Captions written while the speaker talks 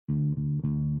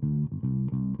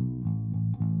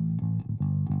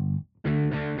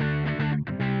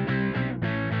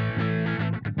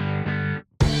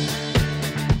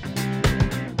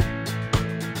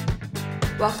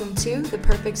Welcome to The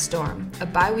Perfect Storm, a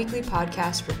bi-weekly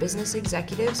podcast for business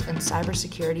executives and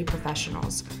cybersecurity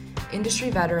professionals. Industry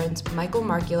veterans Michael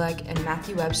Markulek and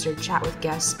Matthew Webster chat with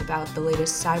guests about the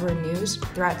latest cyber news,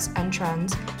 threats, and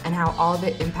trends, and how all of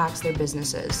it impacts their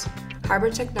businesses.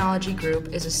 Harbor Technology Group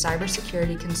is a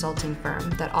cybersecurity consulting firm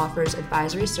that offers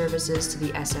advisory services to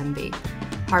the SMB.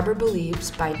 Harbor believes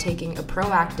by taking a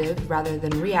proactive rather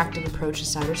than reactive approach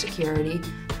to cybersecurity,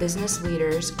 business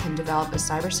leaders can develop a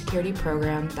cybersecurity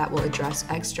program that will address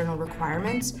external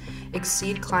requirements,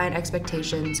 exceed client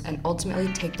expectations, and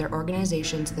ultimately take their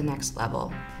organization to the next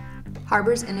level.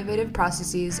 Harbor's innovative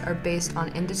processes are based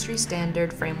on industry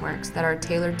standard frameworks that are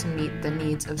tailored to meet the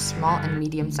needs of small and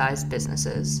medium-sized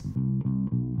businesses.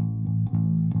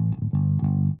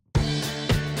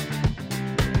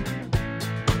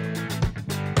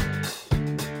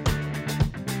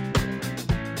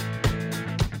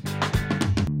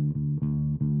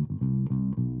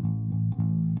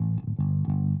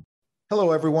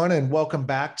 Hello, everyone, and welcome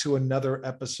back to another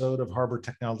episode of Harbor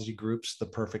Technology Group's The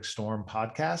Perfect Storm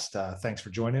podcast. Thanks for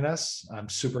joining us. I'm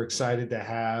super excited to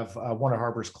have one of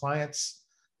Harbor's clients,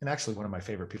 and actually one of my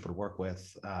favorite people to work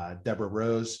with, Deborah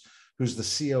Rose, who's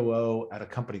the COO at a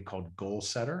company called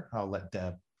Goalsetter. I'll let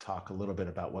Deb talk a little bit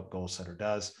about what Goalsetter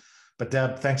does. But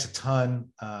Deb, thanks a ton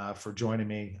for joining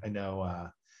me. I know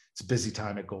it's a busy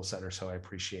time at Goalsetter, so I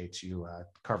appreciate you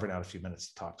carving out a few minutes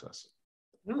to talk to us.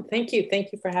 Oh, thank you.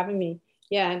 Thank you for having me.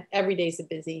 Yeah, and every day's a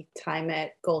busy time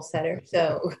at Goalsetter.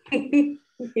 So here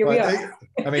we are.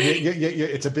 I mean,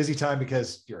 it's a busy time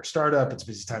because you're a startup. It's a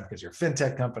busy time because you're a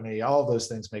fintech company. All those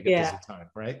things make a busy time,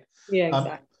 right? Yeah,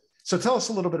 exactly. So tell us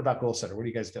a little bit about Goalsetter. What do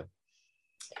you guys do?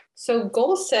 So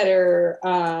Goalsetter,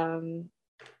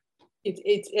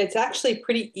 it's actually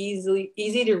pretty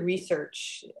easy to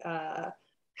research how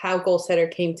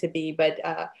Goalsetter came to be. But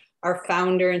our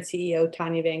founder and CEO,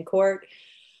 Tanya Van Court,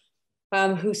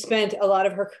 who spent a lot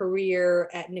of her career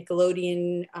at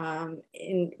Nickelodeon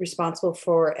responsible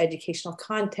for educational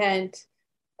content,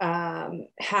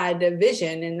 had a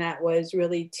vision, and that was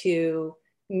really to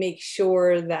make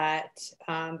sure that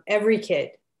every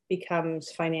kid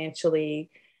becomes financially,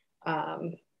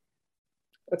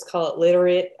 let's call it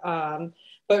literate,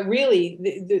 but really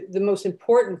the most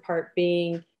important part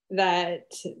being that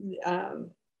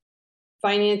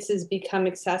finances become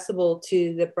accessible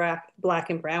to the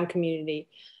Black and Brown community,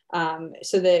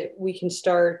 so that we can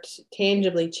start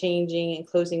tangibly changing and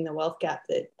closing the wealth gap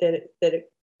that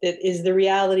is the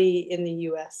reality in the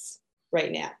U.S.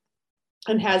 right now,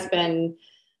 and has been,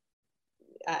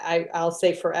 I'll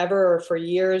say forever or for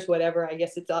years, whatever. I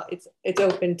guess it's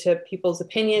open to people's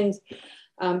opinions,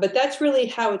 but that's really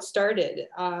how it started.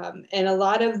 And a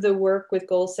lot of the work with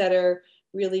Goalsetter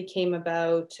really came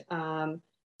about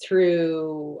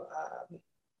through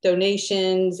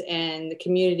donations and the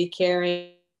community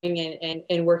caring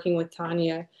and working with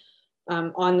Tanya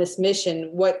on this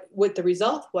mission. What the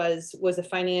result was a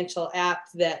financial app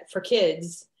that for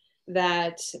kids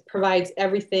that provides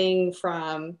everything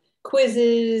from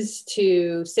quizzes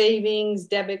to savings,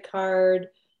 debit card,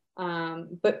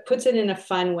 but puts it in a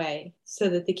fun way so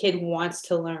that the kid wants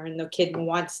to learn, the kid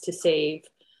wants to save.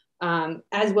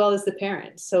 As well as the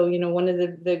parents. So, one of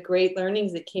the great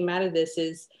learnings that came out of this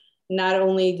is not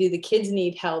only do the kids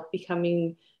need help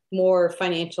becoming more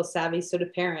financial savvy, so do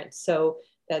parents. So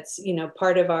that's,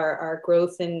 part of our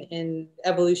growth and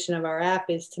evolution of our app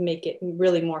is to make it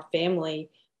really more family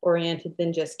oriented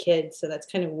than just kids. So that's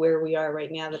kind of where we are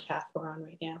right now, the path we're on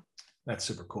right now. That's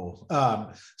super cool.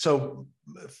 So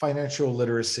financial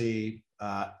literacy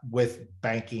with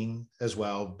banking as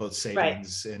well, both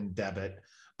savings and debit,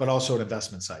 but also an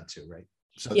investment side too, right?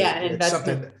 So that's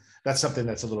something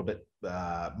that's a little bit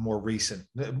more recent,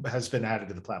 has been added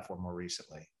to the platform more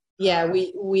recently. Yeah,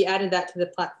 we added that to the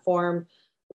platform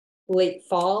late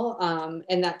fall,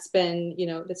 and that's been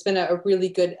a really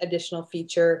good additional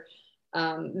feature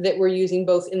that we're using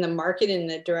both in the market, in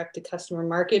the direct to customer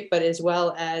market, but as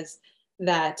well as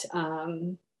that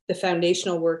the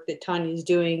foundational work that Tanya's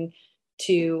doing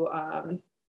to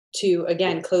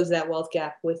again close that wealth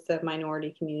gap with the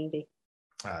minority community.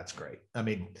 That's great. I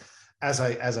mean, as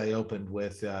I opened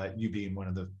with you being one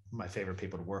of my favorite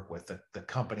people to work with, the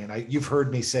company, and you've heard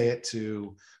me say it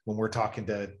to when we're talking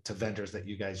to vendors that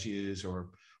you guys use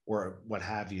or what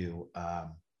have you,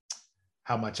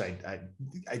 how much I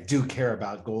do care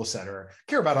about Goalsetter,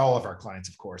 care about all of our clients,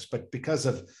 of course, but because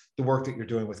of the work that you're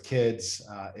doing with kids,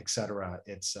 et cetera,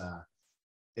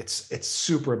 it's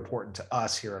super important to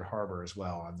us here at Harbor as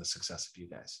well on the success of you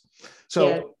guys.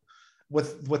 So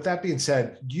with that being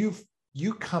said,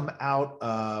 you come out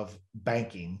of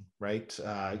banking, right?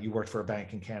 You worked for a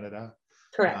bank in Canada.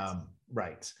 Correct.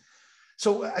 Right.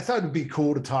 So I thought it'd be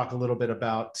cool to talk a little bit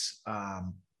about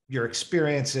your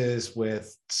experiences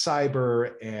with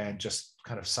cyber and just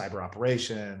kind of cyber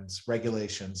operations,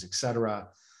 regulations, et cetera.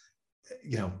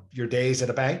 You know, your days at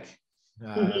a bank.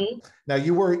 Now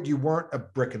you weren't a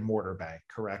brick and mortar bank,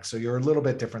 correct? So you're a little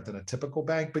bit different than a typical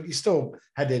bank, but you still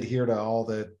had to adhere to all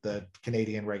the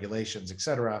Canadian regulations, et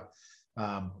cetera,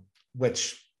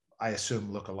 which I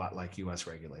assume look a lot like US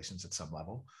regulations at some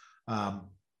level.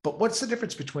 But what's the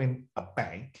difference between a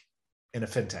bank and a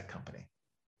fintech company?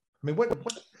 I mean, what are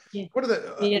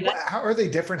the, how are they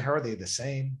different? How are they the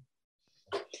same?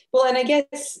 Well, and I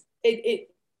guess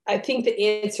I think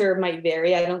the answer might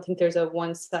vary. I don't think there's a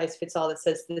one size fits all that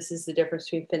says this is the difference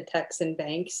between fintechs and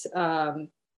banks.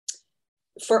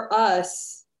 For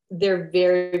us, they're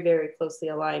very, very closely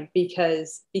aligned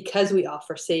because we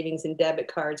offer savings and debit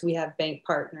cards, we have bank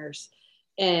partners.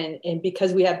 And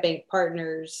because we have bank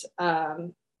partners,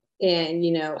 and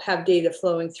have data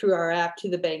flowing through our app to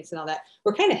the banks and all that,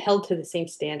 we're kind of held to the same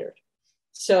standard.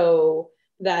 So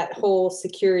that whole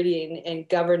security and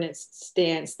governance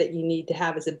stance that you need to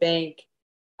have as a bank,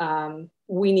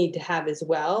 we need to have as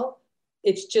well.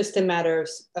 It's just a matter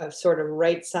of sort of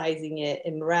right sizing it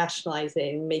and rationalizing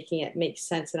it and making it make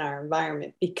sense in our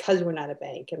environment because we're not a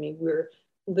bank. I mean, we're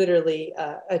literally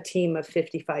a team of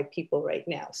 55 people right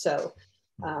now. So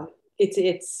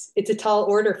it's a tall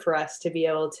order for us to be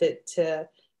able to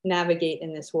navigate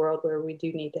in this world where we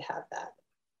do need to have that.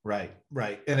 Right.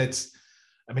 And it's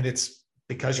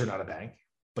because you're not a bank,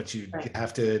 but you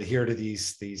have to adhere to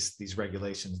these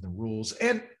regulations and rules,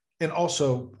 and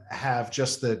also have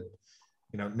just the,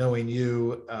 knowing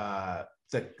you,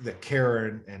 the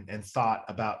care and thought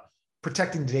about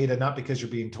protecting the data, not because you're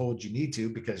being told you need to,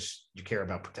 because you care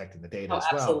about protecting the data as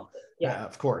absolutely. well. Yeah,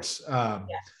 of course.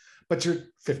 But you're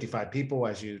 55 people,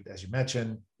 as you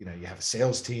mentioned. You have a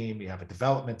sales team, you have a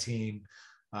development team,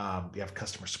 you have a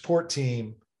customer support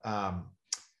team.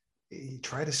 You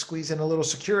try to squeeze in a little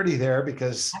security there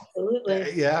because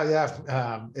absolutely.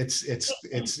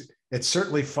 It's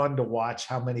certainly fun to watch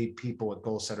how many people at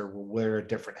Goalsetter will wear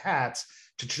different hats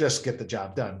to just get the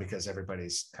job done, because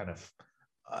everybody's kind of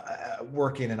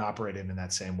working and operating in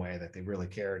that same way, that they really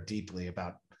care deeply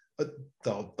about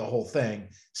the whole thing,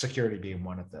 security being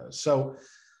one of those. So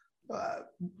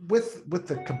with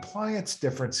the compliance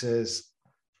differences,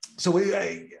 so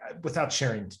without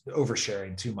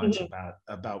oversharing too much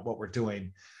about what we're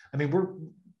doing, I mean, we're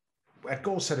at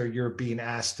Goalsetter, you're being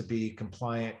asked to be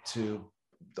compliant to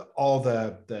all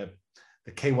the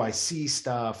KYC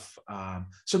stuff.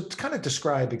 So to kind of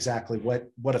describe exactly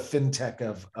what a fintech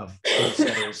of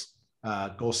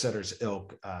Goalsetter's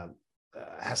ilk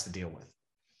has to deal with.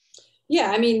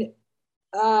 Yeah, I mean,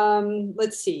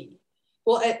 let's see.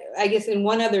 Well, I guess in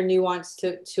one other nuance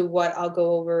to what I'll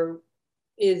go over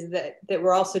is that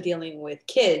we're also dealing with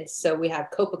kids. So we have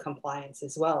COPA compliance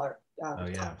as well, or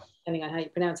depending on how you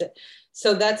pronounce it.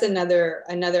 So that's another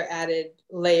added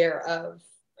layer of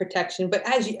protection. But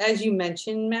as you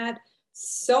mentioned, Matt,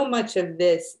 so much of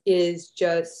this is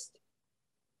just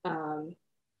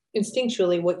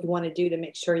instinctually what you want to do to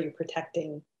make sure you're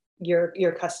protecting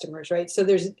your customers, right? So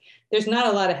there's not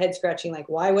a lot of head scratching, like,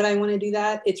 why would I want to do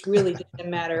that? It's really just a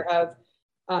matter of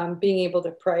being able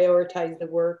to prioritize the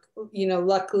work.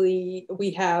 Luckily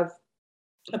we have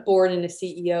a board and a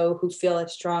CEO who feel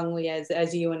as strongly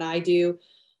as you and I do.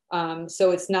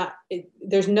 So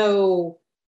there's no,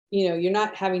 you're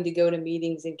not having to go to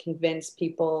meetings and convince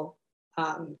people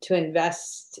to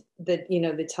invest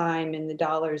the time and the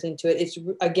dollars into it.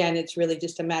 It's really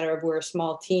just a matter of, we're a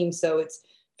small team. So it's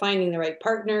finding the right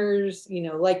partners,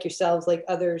 like yourselves, like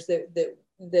others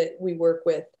that we work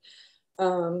with.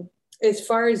 As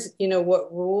far as,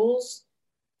 what rules,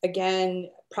 again,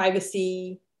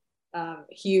 privacy,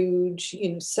 huge,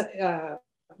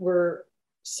 we're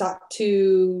SOC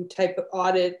 2 type of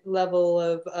audit level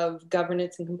of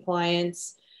governance and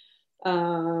compliance.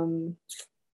 You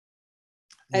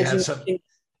have some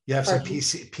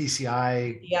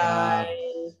PCI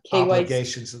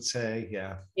obligations, let's say,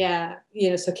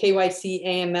 so KYC,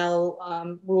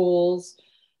 AML rules.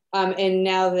 And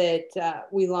now that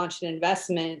we launched an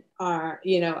investment,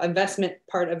 investment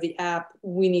part of the app,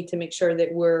 we need to make sure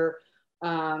that we're,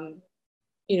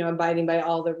 abiding by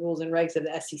all the rules and regs of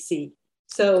the SEC.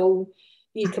 So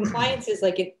compliance is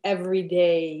like an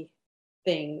everyday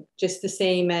thing, just the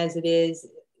same as it is,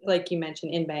 like you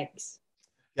mentioned, in banks.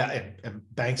 Yeah, and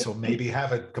banks will maybe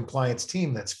have a compliance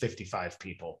team that's 55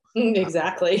 people.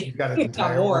 Exactly. You've got an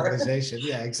entire organization.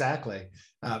 Yeah, exactly.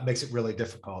 Makes it really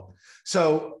difficult.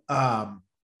 So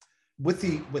with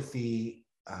the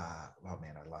oh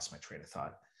man, I lost my train of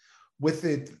thought. with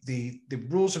the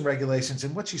rules and regulations,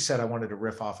 and what you said, I wanted to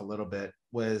riff off a little bit,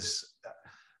 was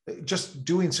just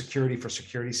doing security for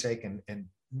security's sake, and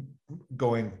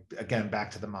going again back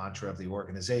to the mantra of the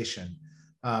organization.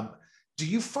 Do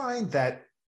you find that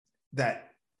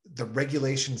the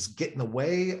regulations get in the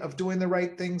way of doing the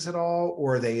right things at all,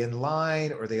 or are they in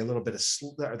line, or are they a little bit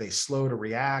are they slow to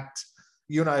react?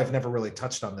 You and I have never really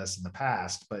touched on this in the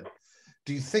past, but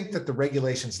do you think that the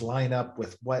regulations line up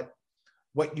with what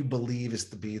you believe is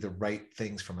to be the right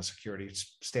things from a security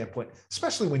standpoint,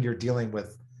 especially when you're dealing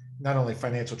with not only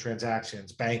financial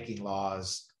transactions, banking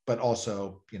laws, but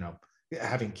also,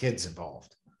 having kids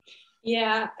involved?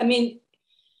 Yeah, I mean,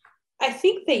 I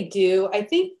think they do. I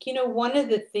think, one of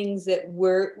the things that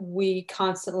we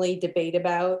constantly debate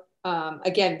about,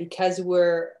 again, because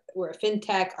we're a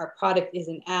fintech, our product is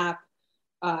an app.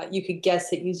 You could guess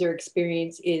that user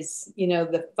experience is,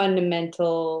 the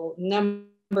fundamental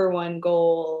number one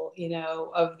goal,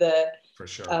 of the For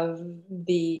sure. of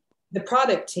the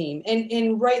product team,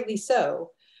 and rightly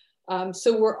so.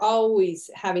 So we're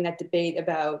always having that debate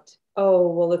about, oh,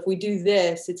 well, if we do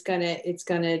this, it's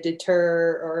gonna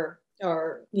deter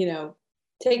or the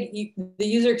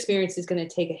user experience is going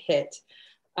to take a hit.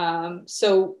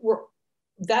 So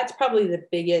that's probably the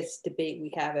biggest debate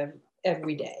we have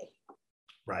every day.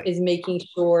 Right. Is making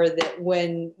sure that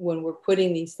when we're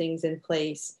putting these things in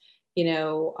place,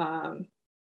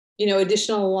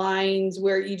 additional lines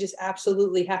where you just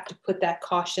absolutely have to put that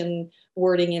caution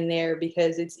wording in there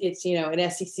because it's an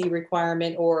SEC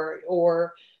requirement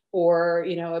or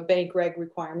a bank reg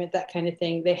requirement, that kind of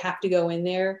thing. They have to go in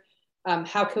there.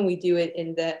 How can we do it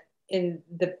in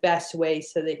the best way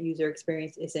so that user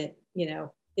experience isn't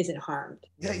harmed?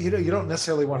 Yeah, you don't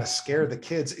necessarily want to scare the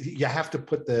kids. You have to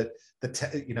put the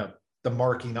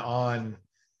marking on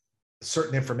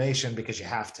certain information because you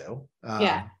have to.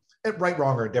 Yeah. Right,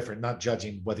 wrong, or indifferent, not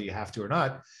judging whether you have to or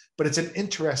not, but it's an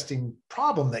interesting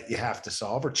problem that you have to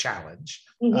solve or challenge.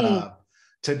 Mm-hmm.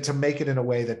 To make it in a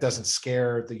way that doesn't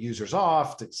scare the users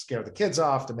off, to scare the kids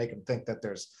off, to make them think that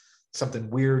there's something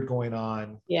weird going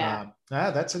on. Yeah.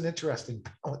 That's an interesting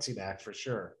balancing act for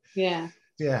sure. Yeah.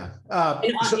 Yeah.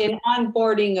 In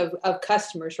onboarding of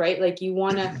customers, right? Like you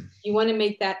want to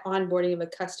make that onboarding of a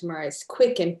customer as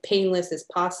quick and painless as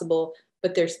possible,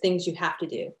 but there's things you have to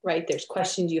do, right? There's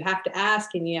questions you have to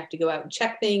ask, and you have to go out and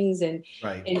check things. And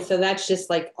so that's just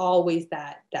like always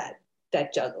that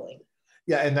juggling.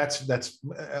 Yeah, and that's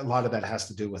a lot of that has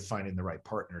to do with finding the right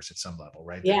partners at some level,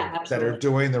 right? That are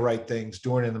doing the right things,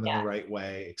 doing them in the right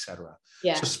way, et cetera.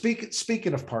 Yeah. So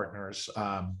speaking of partners,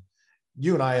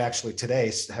 you and I actually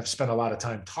today have spent a lot of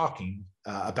time talking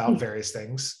about various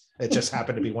things. It just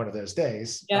happened to be one of those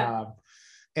days. Yeah.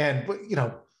 And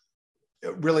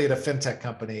really at a fintech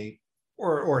company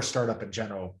or a startup in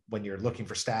general, when you're looking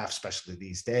for staff, especially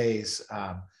these days,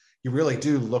 you really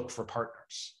do look for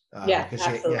partners. Because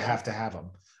you have to have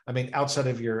them. I mean, outside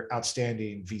of your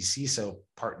outstanding VCSO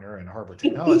partner in Harbor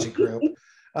Technology Group.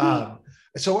 Talk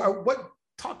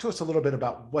to us a little bit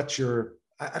about what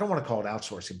I don't want to call it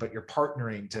outsourcing, but you're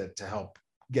partnering to help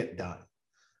get done,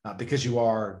 because you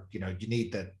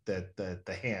need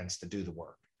the hands to do the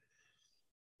work.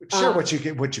 Share what you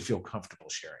feel comfortable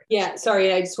sharing. Yeah,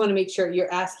 sorry, I just want to make sure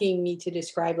you're asking me to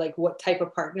describe like what type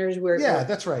of partners we're. Yeah,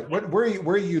 that's right. Where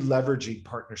are you leveraging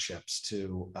partnerships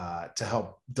to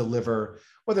help deliver,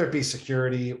 whether it be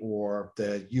security or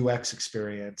the UX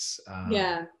experience?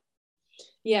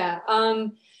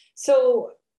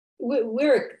 So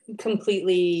we're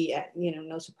completely,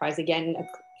 no surprise again,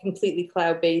 completely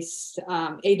cloud-based.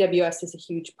 AWS is a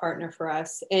huge partner for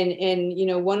us. And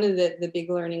one of the big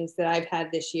learnings that I've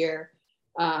had this year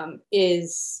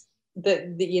is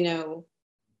the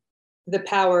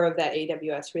power of that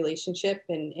AWS relationship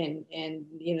and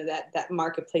that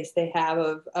marketplace they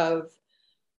have of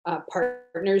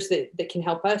partners that can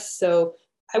help us. So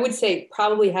I would say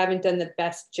probably haven't done the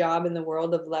best job in the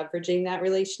world of leveraging that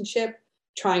relationship,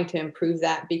 trying to improve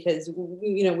that because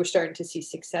we're starting to see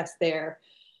success there.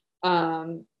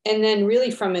 And then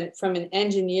really from an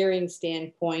engineering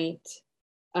standpoint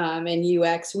and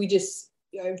UX, we just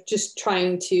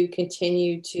trying to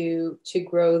continue to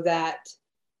grow that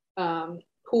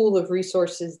pool of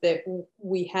resources that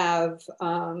we have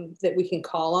that we can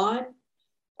call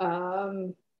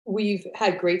on. We've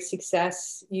had great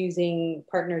success using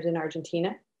partners in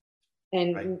Argentina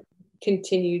and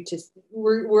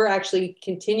we're actually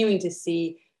continuing to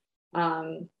see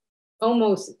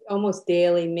almost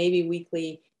daily, maybe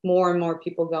weekly, more and more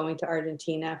people going to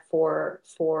Argentina for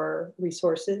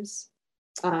resources,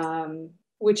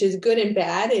 which is good and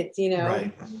bad. It's,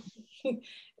 right.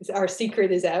 Our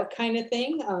secret is out kind of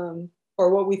thing, or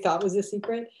what we thought was a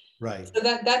secret. Right. So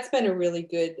that's been a really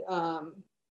good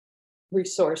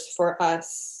resource for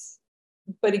us.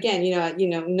 But again,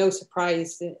 no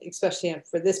surprise, especially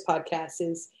for this podcast,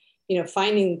 is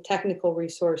finding technical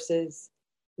resources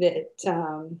that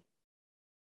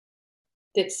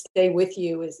that stay with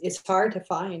you is hard to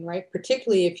find, right?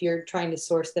 Particularly if you're trying to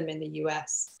source them in the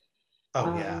U.S.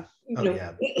 Oh yeah.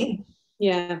 Yeah.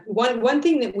 Yeah. One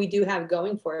thing that we do have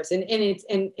going for us,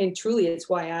 and truly it's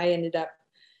why I ended up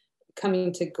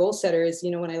coming to Goalsetter is,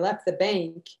 when I left the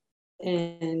bank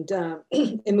and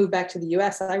moved back to the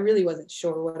US, I really wasn't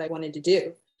sure what I wanted to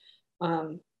do.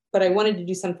 But I wanted to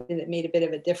do something that made a bit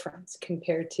of a difference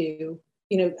compared to,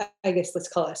 I guess let's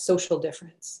call it a social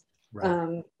difference.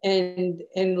 Right.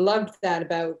 And loved that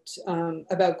about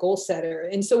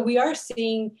Goalsetter. And so we are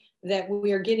seeing that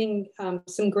we are getting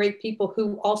some great people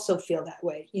who also feel that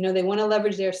way. They want to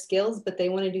leverage their skills, but they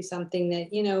want to do something that,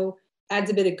 adds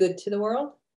a bit of good to the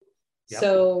world. Yep.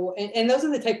 So, and those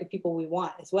are the type of people we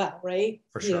want as well, right?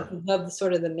 For sure. Who love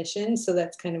the mission. So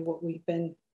that's kind of where we've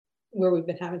been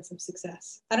having some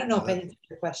success. I don't know if I answered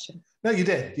your question. No, you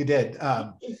did. You did.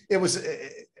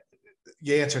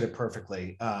 You answered it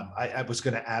perfectly. I was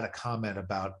going to add a comment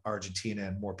about Argentina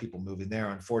and more people moving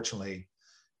there. Unfortunately,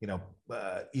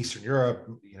 Eastern Europe,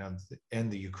 and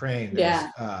the Ukraine, there's,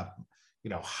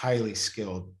 highly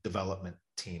skilled development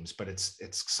teams, but it's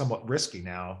somewhat risky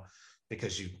now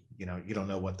because you don't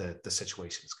know what the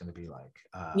situation is going to be like.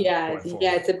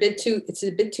 It's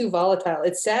a bit too volatile.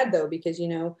 It's sad though, because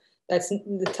that's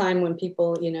the time when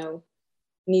people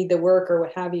need the work or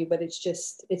what have you, but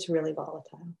it's really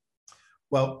volatile.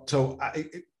 Well, so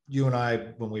you and I,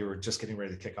 when we were just getting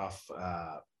ready to kick off,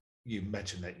 you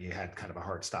mentioned that you had kind of a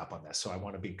hard stop on this, so I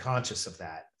want to be conscious of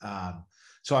that.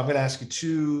 So I'm going to ask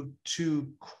you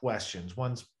two questions.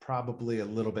 One's probably a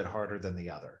little bit harder than the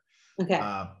other. Okay.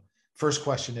 First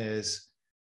question is,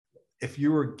 if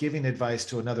you were giving advice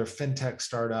to another fintech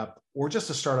startup or just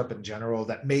a startup in general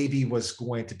that maybe was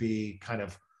going to be kind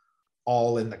of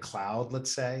all in the cloud,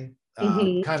 let's say,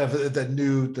 kind of the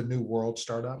new world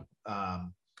startup, a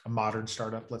modern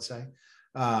startup, let's say,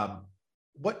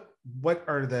 what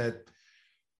are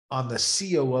on the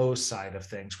COO side of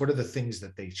things, what are the things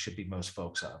that they should be most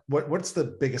focused on? What's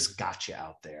the biggest gotcha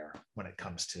out there when it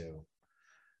comes to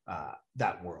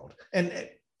that world? And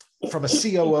from a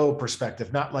COO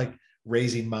perspective, not like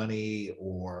raising money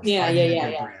or finding a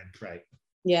good brand, right?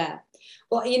 Yeah.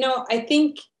 Well, I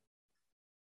think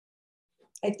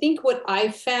what I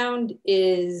found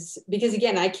is, because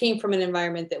again, I came from an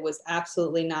environment that was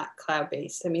absolutely not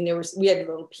cloud-based. I mean, we had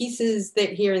little pieces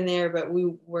that here and there, but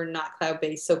we were not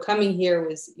cloud-based. So coming here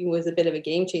was a bit of a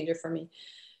game changer for me.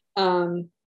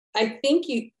 I think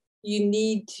you're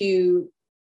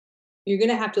going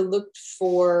to have to look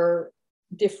for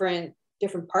different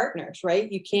partners,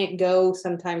 right? You can't go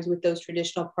sometimes with those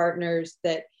traditional partners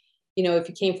that, if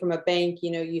you came from a bank,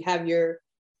 you have your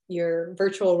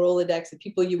virtual Rolodex of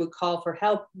people you would call for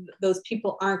help. Those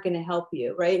people aren't going to help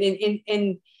you, right?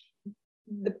 And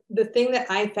the thing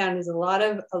that I found is a lot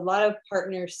of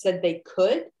partners said they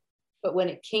could, but when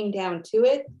it came down to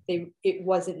it, it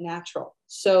wasn't natural.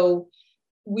 So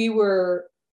we were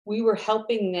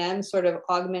helping them sort of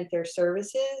augment their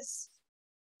services,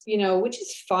 which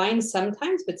is fine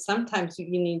sometimes, but sometimes you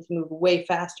need to move way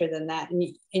faster than that. And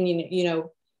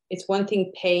it's one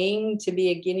thing paying to be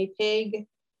a guinea pig,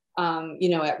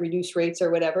 at reduced rates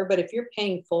or whatever. But if you're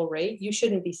paying full rate, you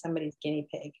shouldn't be somebody's guinea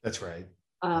pig. That's right.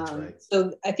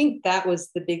 So I think that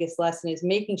was the biggest lesson, is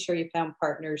making sure you found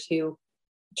partners who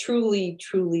truly,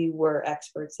 truly were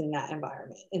experts in that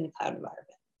environment, in the cloud environment.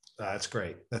 That's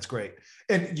great. That's great.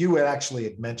 And you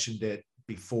had mentioned it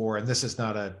before, and this is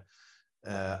not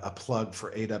a plug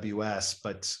for AWS,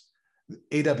 but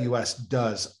AWS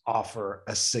does offer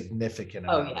a significant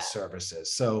amount of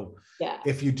services. So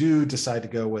if you do decide to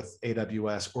go with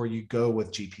AWS, or you go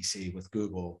with GPC, with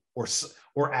Google,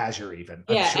 or Azure even,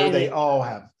 I'm sure they all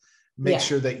have, make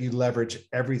sure that you leverage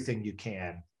everything you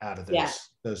can out of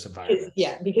those environments.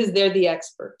 Because they're the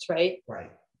experts, right?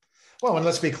 Right. Well, and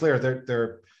let's be clear,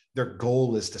 their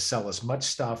goal is to sell as much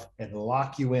stuff and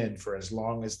lock you in for as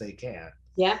long as they can.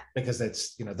 Yeah. Because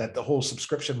that's, that the whole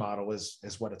subscription model is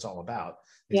what it's all about.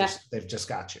 They've just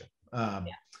got you.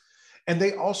 And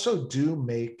they also do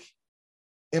make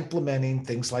implementing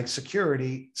things like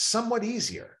security somewhat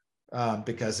easier,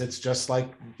 because it's just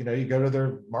like, you go to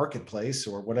their marketplace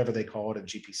or whatever they call it at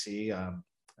GPC,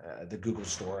 the Google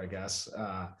store, I guess,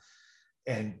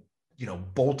 and,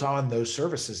 bolt on those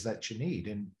services that you need.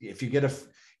 And if you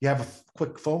have a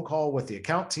quick phone call with the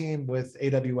account team with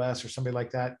AWS or somebody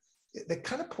like that, that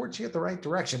kind of ports you at the right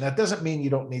direction. That doesn't mean you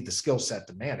don't need the skill set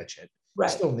to manage it. Right.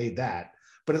 You still need that,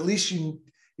 but at least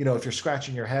if you're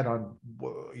scratching your head on,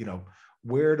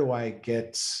 where do I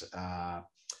get,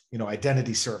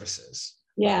 identity services?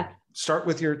 Yeah. Start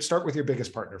with your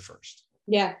biggest partner first.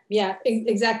 Yeah,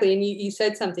 exactly. And you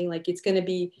said something like it's going to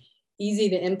be easy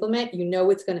to implement.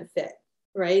 It's going to fit,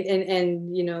 right?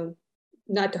 And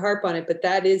not to harp on it, but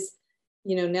that is,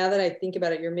 now that I think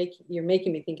about it, you're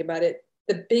making me think about it.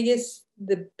 The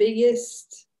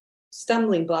biggest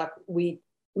stumbling block we've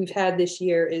had this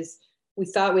year is we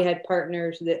thought we had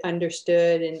partners that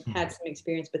understood and had some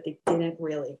experience, but they didn't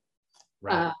really.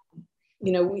 Right.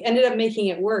 We ended up making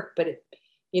it work, but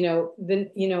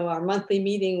our monthly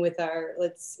meeting with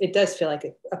it does feel like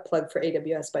a plug for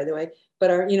AWS, by the way, but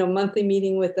our, monthly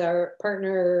meeting with our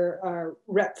partner, our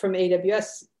rep from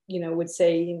AWS, would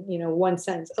say, one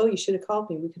sentence, oh, you should have called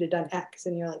me. We could have done X.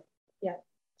 And you're like, yeah,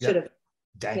 should have.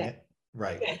 Dang it.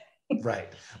 Right.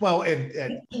 Right. Well,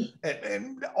 and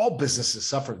all businesses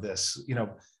suffer this,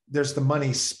 there's the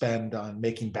money spent on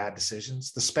making bad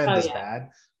decisions. The spend is bad,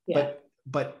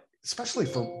 but especially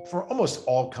for almost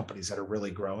all companies that are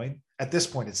really growing at this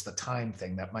point, it's the time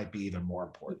thing that might be even more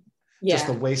important. Just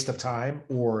the waste of time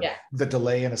or the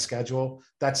delay in a schedule.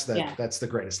 That's the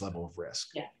greatest level of risk.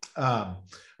 All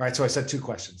right. So I said 2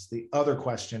 questions. The other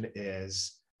question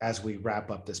is, as we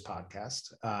wrap up this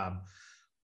podcast,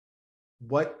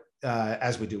 what,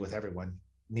 as we do with everyone,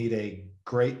 need a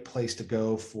great place to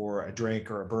go for a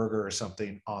drink or a burger or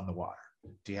something on the water?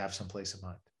 Do you have some place in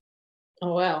mind?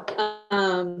 Oh, wow.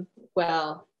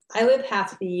 Well, I live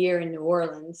half the year in New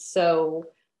Orleans. So,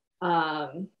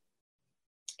 and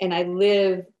I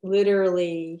live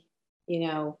literally,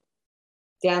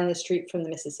 down the street from the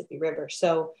Mississippi River.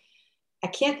 So I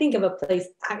can't think of a place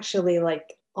actually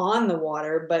like on the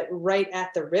water, but right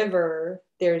at the river,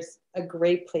 there's a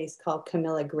great place called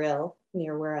Camilla Grill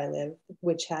near where I live,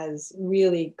 which has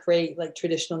really great, like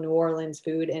traditional New Orleans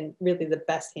food and really the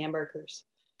best hamburgers.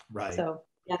 Right. So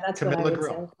yeah, that's Camilla what I would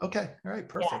Grill. say. Okay. All right.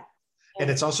 Perfect. Yeah. And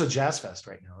it's also Jazz Fest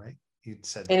right now, right? You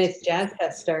said. And it's Jazz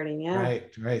Fest starting. Yeah.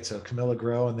 Right. So Camilla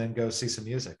Grill and then go see some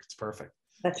music. It's perfect.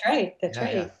 That's right. That's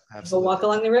right. Yeah, absolutely. We'll walk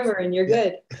along the river and you're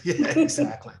good. Yeah,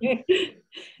 exactly.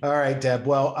 All right, Deb.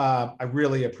 Well, I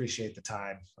really appreciate the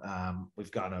time.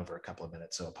 We've gone over a couple of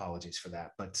minutes, so apologies for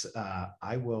that. But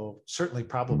I will certainly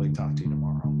probably talk to you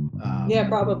tomorrow. Yeah,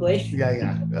 probably.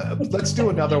 Yeah. Let's do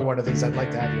another one of these. I'd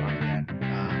like to have you on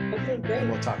again. Okay, great.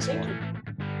 And we'll talk some more.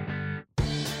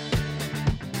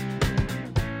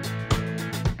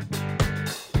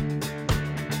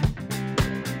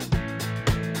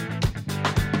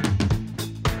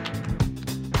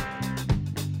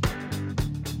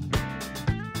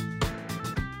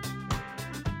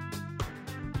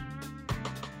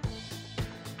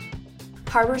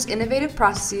 Harbor's innovative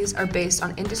processes are based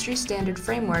on industry standard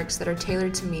frameworks that are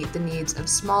tailored to meet the needs of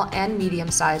small and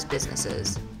medium-sized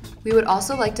businesses. We would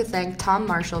also like to thank Tom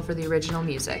Marshall for the original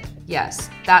music. Yes,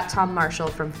 that Tom Marshall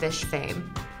from Phish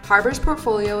fame. Harbor's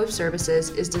portfolio of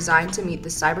services is designed to meet the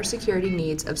cybersecurity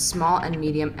needs of small and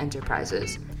medium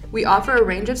enterprises. We offer a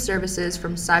range of services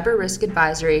from cyber risk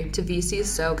advisory to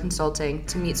VCSO consulting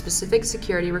to meet specific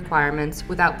security requirements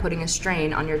without putting a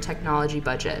strain on your technology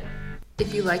budget.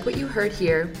 If you like what you heard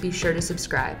here, be sure to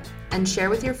subscribe and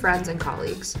share with your friends and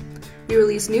colleagues. We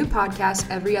release new podcasts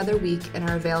every other week and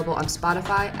are available on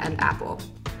Spotify and Apple.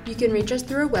 You can reach us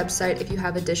through our website if you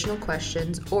have additional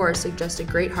questions or suggest a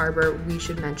great harbor we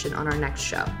should mention on our next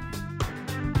show.